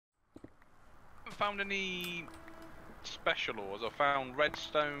found any special ores. I found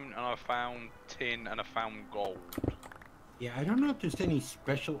redstone, and I found tin, and I found gold. Yeah, I don't know if there's any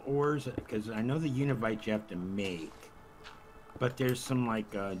special ores, because I know the univites you have to make. But there's some,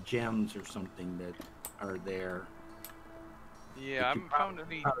 like, gems or something that are there. Yeah, I haven't found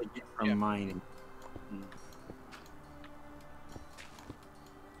any. Probably get from mining.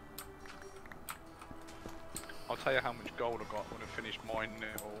 I'll tell you how much gold I got when I finished mining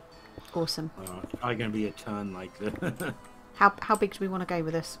it all. Awesome. It's probably going to be a ton, like the... How big do we want to go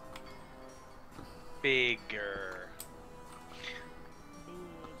with this? Bigger.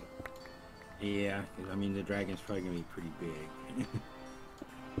 Yeah, 'cause, I mean, the dragon's probably going to be pretty big.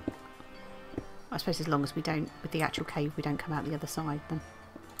 I suppose as long as we don't, with the actual cave, we don't come out the other side then.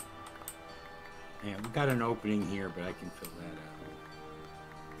 Yeah, we've got an opening here, but I can fill that out.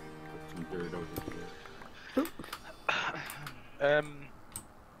 Put some dirt over here.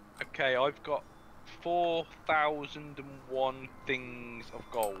 Okay, I've got 4,001 things of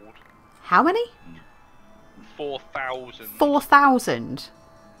gold. How many? 4,000. 4,000?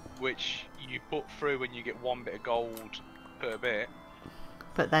 Which you put through and you get 1 bit of gold per bit.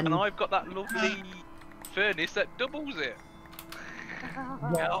 But then... And I've got that lovely furnace that doubles it.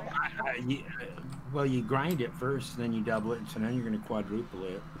 Well, well, you grind it first, then you double it, so now you're going to quadruple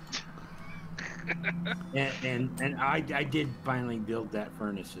it. and I did finally build that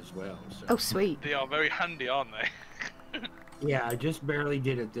furnace as well. So. Oh, sweet. They are very handy, aren't they? Yeah, I just barely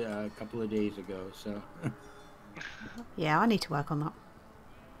did it a couple of days ago, so... Yeah, I need to work on that.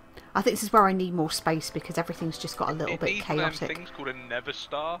 I think this is where I need more space because everything's just got a little bit chaotic. Things called a never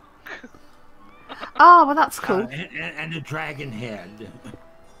star. Oh, well, that's cool. And a dragon head.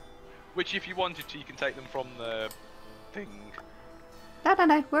 Which, if you wanted to, you can take them from the thing.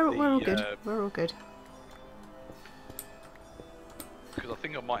 No, we're all good. We're all good. Because I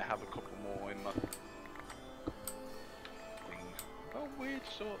think I might have a couple more in my thing. Oh, weird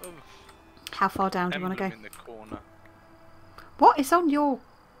sort of. How far down do you want to go? In the corner. What is on your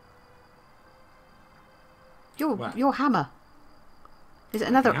hammer? Is it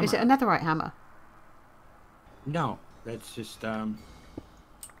another? Hammer? Is it a netherite hammer? No, that's just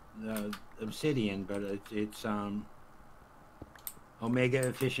obsidian, but it's Omega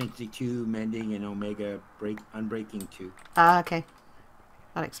Efficiency 2 Mending and Omega Unbreaking 2. Ah, okay.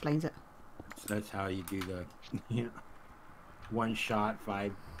 That explains it. That's how you do the, one shot,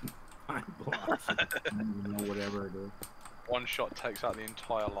 five blocks, whatever it is. One shot takes out the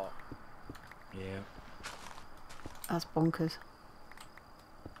entire lot. Yeah. That's bonkers.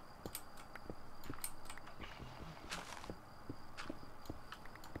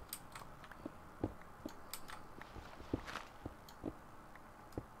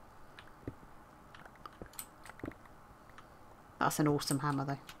 That's an awesome hammer,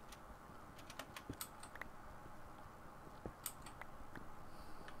 though.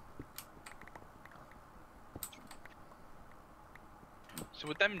 So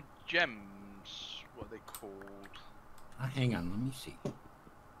with them gems, what are they called? Hang on, let me see.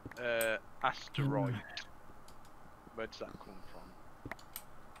 Asteroid. Where does that come from?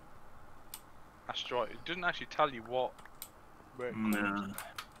 Asteroid. It doesn't actually tell you what. Where it comes from.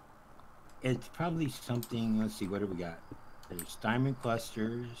 It's probably something. Let's see. What do we got? There's diamond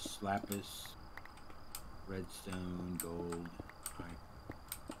clusters, lapis, redstone, gold,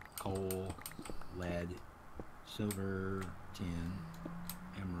 coal, lead, silver, tin,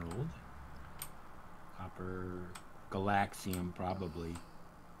 emerald, copper, galaxium, probably.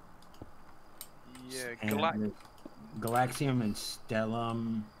 Yeah, galaxium and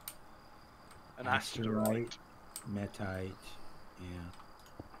stellum. An asteroid. Metite. Yeah.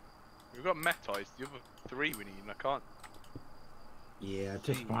 We've got metites. The other 3 we need, and I can't. Yeah,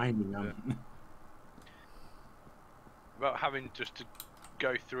 just finding them. Without having just to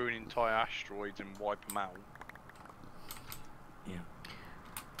go through an entire asteroid and wipe them out. Yeah.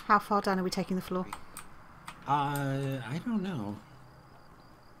 How far down are we taking the floor? I don't know.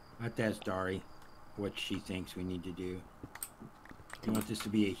 I have to ask Dari what she thinks we need to do. You want this to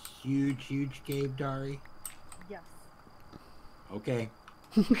be a huge, huge cave, Dari? Yes. Okay.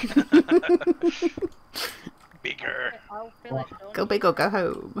 Bigger. I'll fill it. Go big or go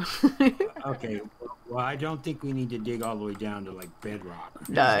home. Okay. Well, I don't think we need to dig all the way down to like bedrock.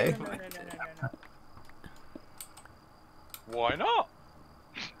 No. No. Why not?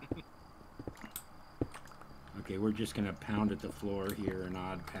 Okay, we're just gonna pound at the floor here, an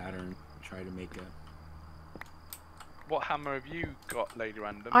odd pattern, try to make a... What hammer have you got, Lady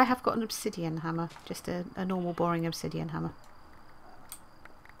Random? I have got an obsidian hammer, just a normal boring obsidian hammer.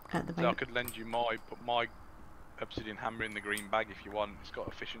 At the So I moment. could lend you put my obsidian hammer in the green bag if you want. It's got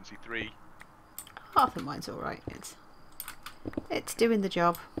efficiency 3. I think mine's alright. It's doing the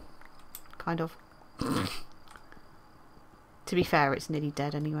job. Kind of. To be fair, it's nearly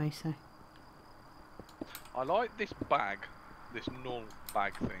dead anyway, so. I like this bag, this null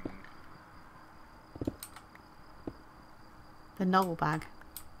bag thing. The null bag.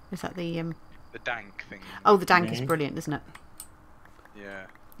 Is that the The dank thing. Oh, the dank is Dank? brilliant, isn't it? Yeah.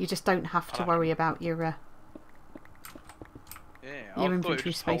 You just don't have to I worry like about your Yeah. Your I thought it inventory was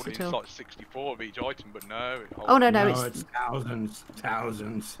just space holding at all. like 64 of each item, but no. It holds Oh, no, No, it's it's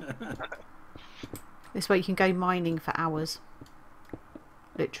thousands. this way you can go mining for hours.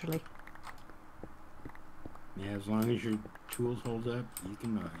 Literally. Yeah, as long as your tools hold up, you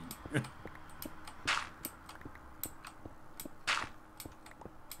can mine.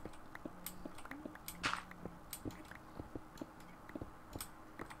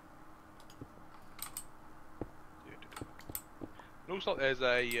 Looks like there's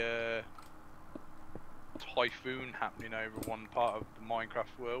a typhoon happening over one part of the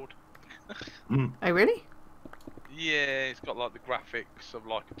Minecraft world. Oh, really? Yeah, it's got like the graphics of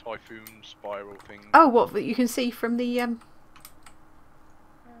like a typhoon spiral thing. Oh, what that you can see from the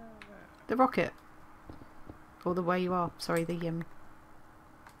rocket, or the way you are. Sorry, the Yeah,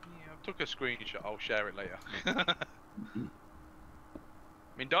 I took a screenshot. I'll share it later. I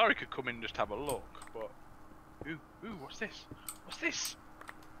mean, Dari could come in and just have a look, but ooh, what's this? What's this?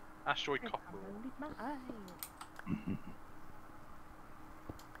 Asteroid copper. With my eyes.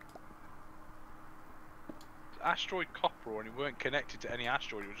 Asteroid copper, and it weren't connected to any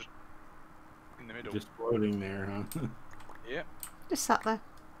asteroid. It was just in the middle. Just floating there, huh? Yeah. just sat there.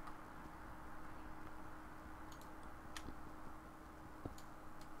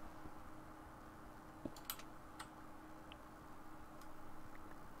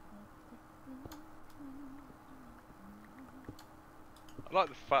 I like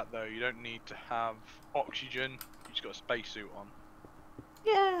the fact though you don't need to have oxygen. You just got a spacesuit on.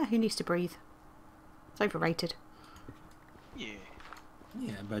 Yeah, who needs to breathe? It's overrated. Yeah.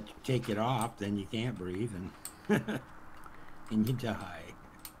 Yeah, but you take it off, then you can't breathe, and and you die.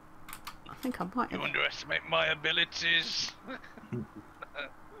 I think I might You have underestimate my abilities.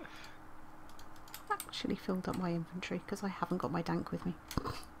 actually filled up my inventory because I haven't got my dank with me.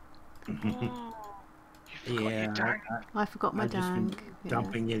 Oh, you forgot Yeah, your tank. I forgot my I've just been dank. Yeah.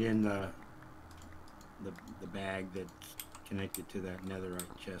 dumping it in the bag that's connected to that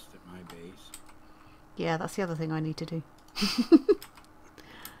netherite chest at my base. Yeah, that's the other thing I need to do.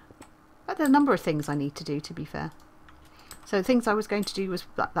 But there are a number of things I need to do, to be fair. So things I was going to do was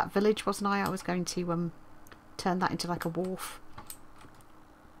that village, wasn't I? I was going to turn that into like a wharf.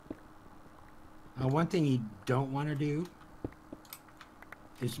 One thing you don't want to do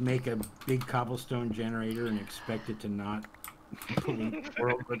is make a big cobblestone generator and expect it to not pollute the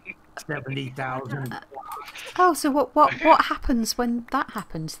world with 70,000. Oh, so what happens when that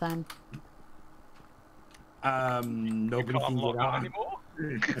happens then? Nobody Can't can log get on on. anymore.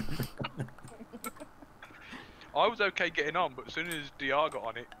 I was okay getting on, but as soon as DR got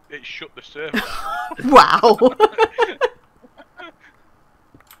on it, it shut the server down. Wow.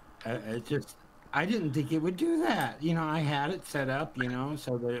 It just, I didn't think it would do that. You know, I had it set up, you know,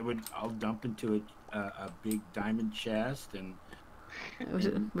 so that it would all dump into a big diamond chest, and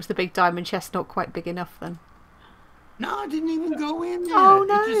was the big diamond chest not quite big enough then? no, it didn't even go in there.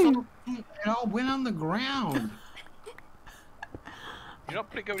 Oh, It all went on the ground. You're not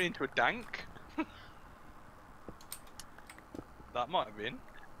putting going into a dank? That might have been.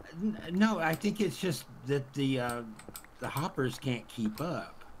 No, I think it's just that the hoppers can't keep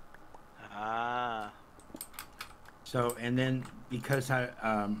up. Ah. So, and then because I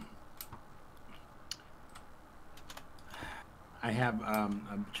have a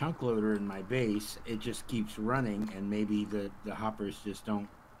chunk loader in my base, it just keeps running, and maybe the hoppers just don't.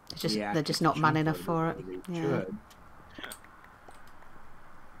 They're just not man enough for it. Yeah. Should.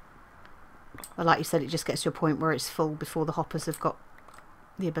 Well, like you said, it just gets to a point where it's full before the hoppers have got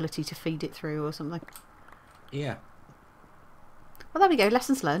the ability to feed it through or something. Yeah. Well, there we go.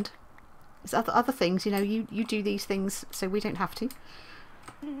 Lessons learned. There's other things, you know. You do these things so we don't have to.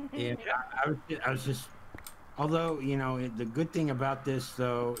 Yeah. I was just. Although, you know, the good thing about this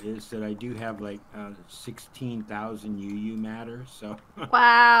though is that I do have like 16,000 UU matter. So.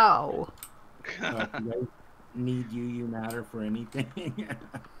 Wow. If you guys need UU matter for anything.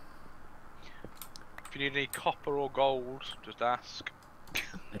 If you need any copper or gold, just ask.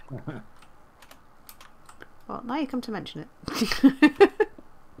 Well, now you come to mention it.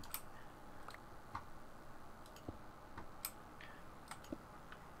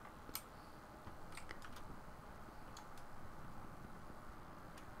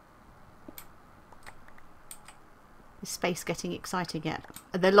 Is space getting exciting yet?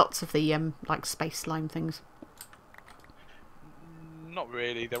 Are there lots of the like space slime things? Not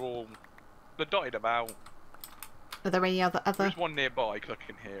really. They're dotted about. Are there any other? There's one nearby because I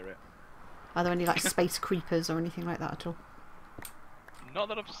can hear it. Are there any like space creepers or anything like that at all? Not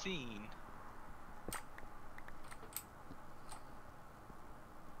that I've seen.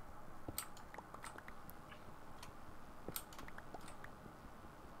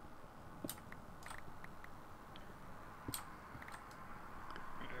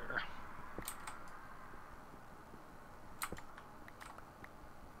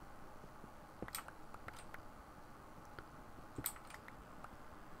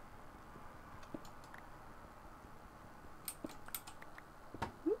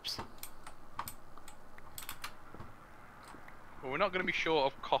 Oops. Well, we're not going to be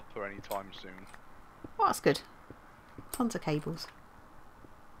short of copper anytime soon. Well, that's good. Tons of cables.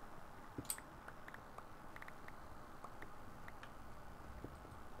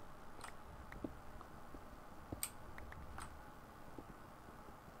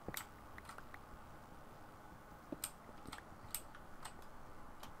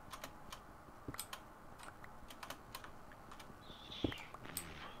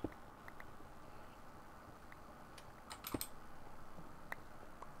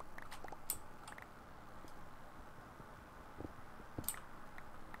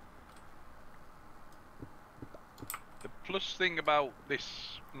 Plus thing about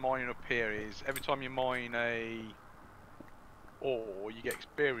this mine up here is every time you mine a ore, you get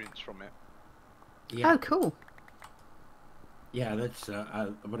experience from it. Yeah. Oh, cool. Yeah, that's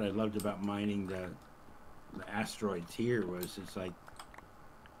what I loved about mining the asteroids here was it's like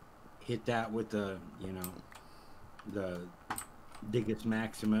hit that with the the Digus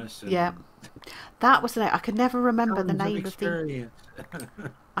Maximus. And Yeah, that was the name. I could never remember the tons name of the. experience.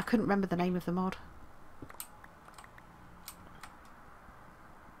 I couldn't remember the name of the mod.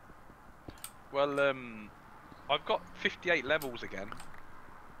 Well, I've got 58 levels again,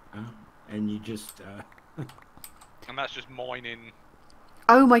 And you just and that's just mining.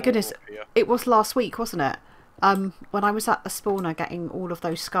 Oh my ore goodness! up here. It was last week, wasn't it? When I was at the spawner getting all of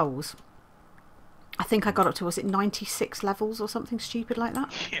those skulls, I think I got up to, was it 96 levels or something stupid like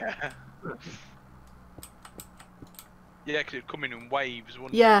that? Yeah. Yeah, because it'd come in waves,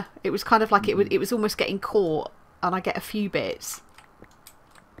 wouldn't Yeah, it was kind of like it was almost getting caught, and I get a few bits,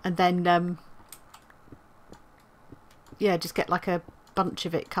 and then yeah, just get like a bunch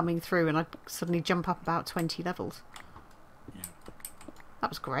of it coming through, and I'd suddenly jump up about 20 levels. yeah. That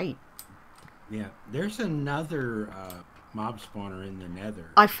was great. Yeah, there's another mob spawner in the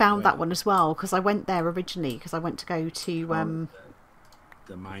Nether. I as found well. that one as well because I went there originally because I went to go to Oh,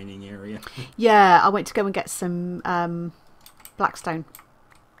 the mining area. yeah, I went to go and get some blackstone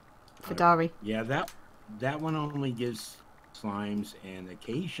for Dari. Yeah, that one only gives slimes, and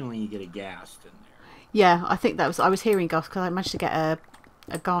occasionally you get a ghast in there. Yeah, I think that was, I was hearing ghast because I managed to get a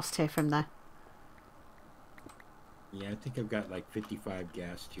ghast tear from there. Yeah, I think I've got like 55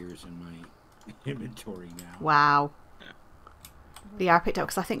 gas tiers in my inventory now. Wow. Yeah, I picked up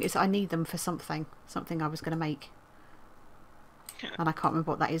because I think I need them for something I was going to make, and I can't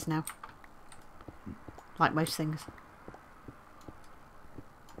remember what that is now. Like most things.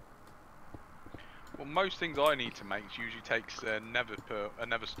 Well, most things I need to make usually takes a nether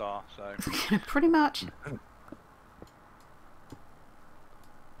star, so Pretty much.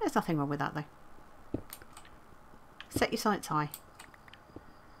 There's nothing wrong with that though. Set your sights high.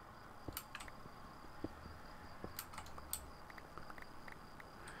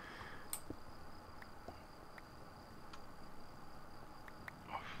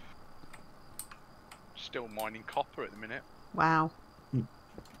 still mining copper at the minute. Wow.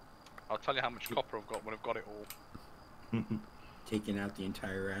 I'll tell you how much copper I've got when I've got it all. Taking out the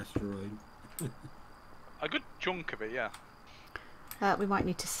entire asteroid. A good chunk of it, yeah. We might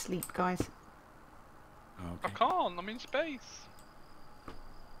need to sleep, guys. Oh, I okay. can't, I'm in space.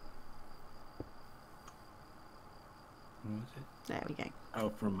 What was it? There we go. Oh,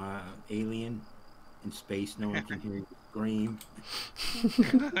 from Alien in space. No one can hear you scream.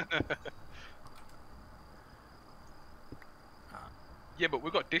 Yeah, but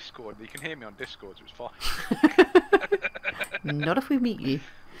we've got Discord. You can hear me on Discord, so it's fine. Not if we meet you.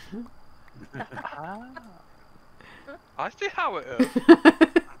 I see how it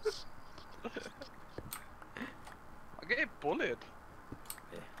is. I get bullied.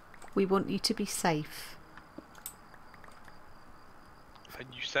 We want you to be safe. And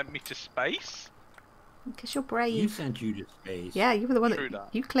you sent me to space? Because you're You brave. sent you to space. Yeah, you were the one True that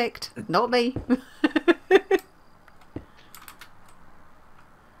that. you clicked, not me.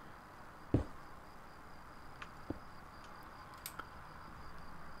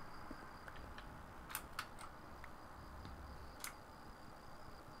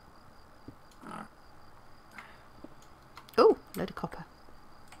 load of copper.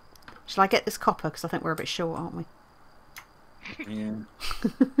 Shall I get this copper? Because I think we're a bit short, aren't we? Yeah.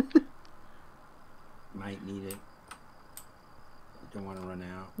 Might need it. Don't want to run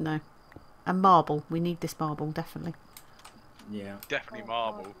out. No. And marble. We need this marble, definitely. Yeah. Definitely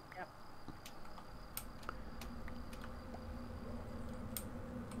marble. Yep.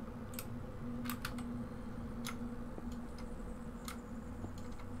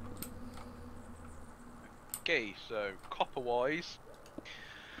 Okay, so copper-wise.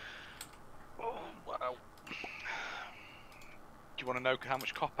 Oh, wow. Do you want to know how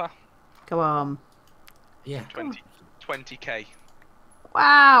much copper? Go on. Yeah. 20k.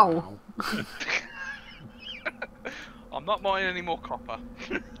 Wow! Wow. I'm not buying any more copper.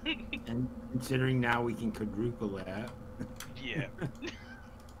 And considering now we can quadruple that. Yeah.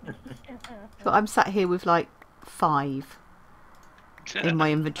 But I'm sat here with like 5 in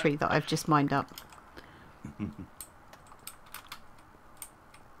my inventory that I've just mined up.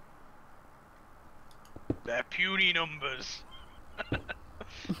 They're puny numbers.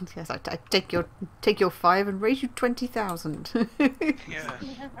 Yes, I take your 5 and raise you 20,000. Yeah.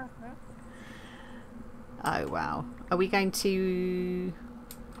 Oh wow! Are we going to?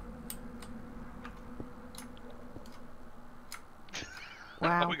 Are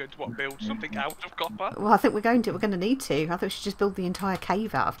Wow. we going to what, build something out of copper? Well, I think we're going to. We're going to need to. I think we should just build the entire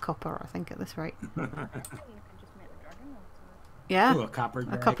cave out of copper. I think at this rate. You can just make the dragon also. Yeah. Ooh, a copper A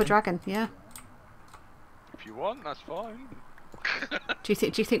dragon. copper dragon. Yeah. If you want, that's fine. Do you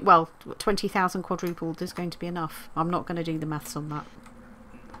think? Well, 20,000 quadrupled is going to be enough. I'm not going to do the maths on that.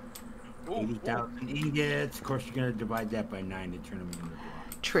 Ooh, 80,000 ingots. Of course, you're going to divide that by 9 to turn them into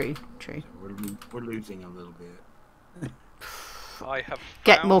blocks. True. True. So we're losing a little bit. I have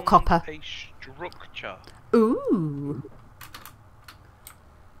Get more found copper. a structure. Ooh.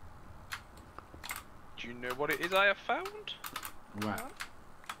 Do you know what it is I have found? What?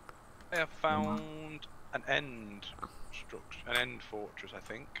 I have found an end structure, an end fortress, I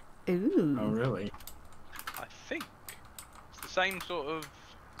think. Ooh. Oh, really? I think it's the same sort of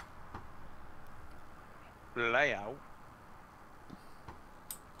layout.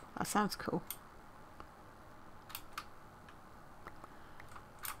 That sounds cool.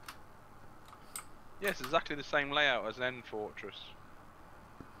 Yes, exactly the same layout as an end fortress.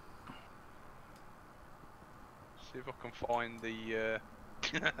 See if I can find the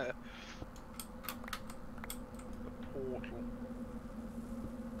portal.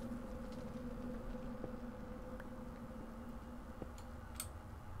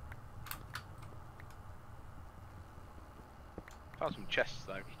 Found some chests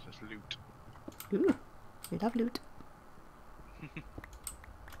though, just loot. Ooh. We love loot.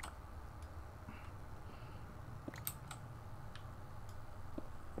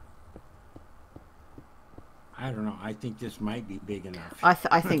 I don't know. I think this might be big enough.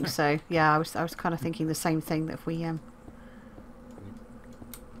 I think so. Yeah, I was kind of thinking the same thing, that if we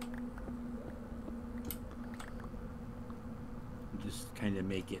Just kind of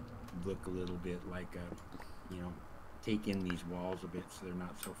make it look a little bit like a, you know, take in these walls a bit so they're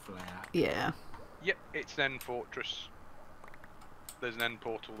not so flat. yeah. Yep, it's an end fortress. There's an end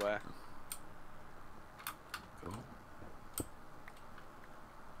portal there. Cool.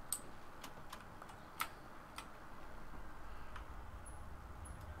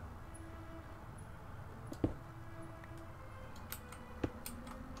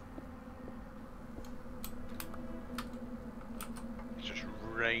 It's just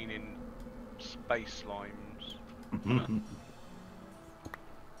raining space slimes.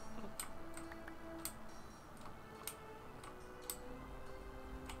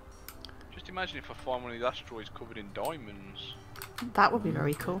 Just imagine if I find one of these asteroids covered in diamonds. That would be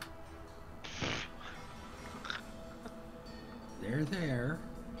very cool. They're there.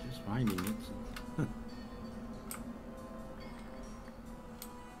 Just finding it.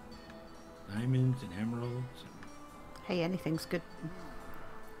 Diamonds and emeralds. Hey, anything's good.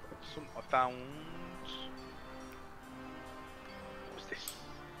 Some I found. What's this?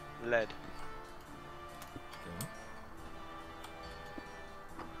 Lead. Yeah.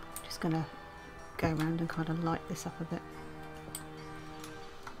 Just gonna go around and kind of light this up a bit.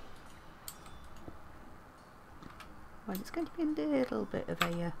 Well, it's going to be a little bit of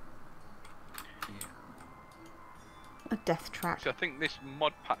a death trap. So I think this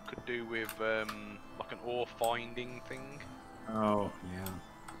mod pack could do with like an ore finding thing, Oh, yeah.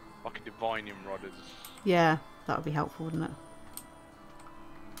 like a divining rod, as Yeah, that would be helpful, wouldn't it?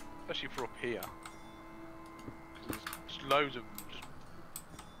 especially for up here. 'Cause there's just loads of just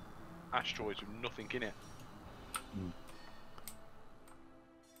asteroids with nothing in it. Mm.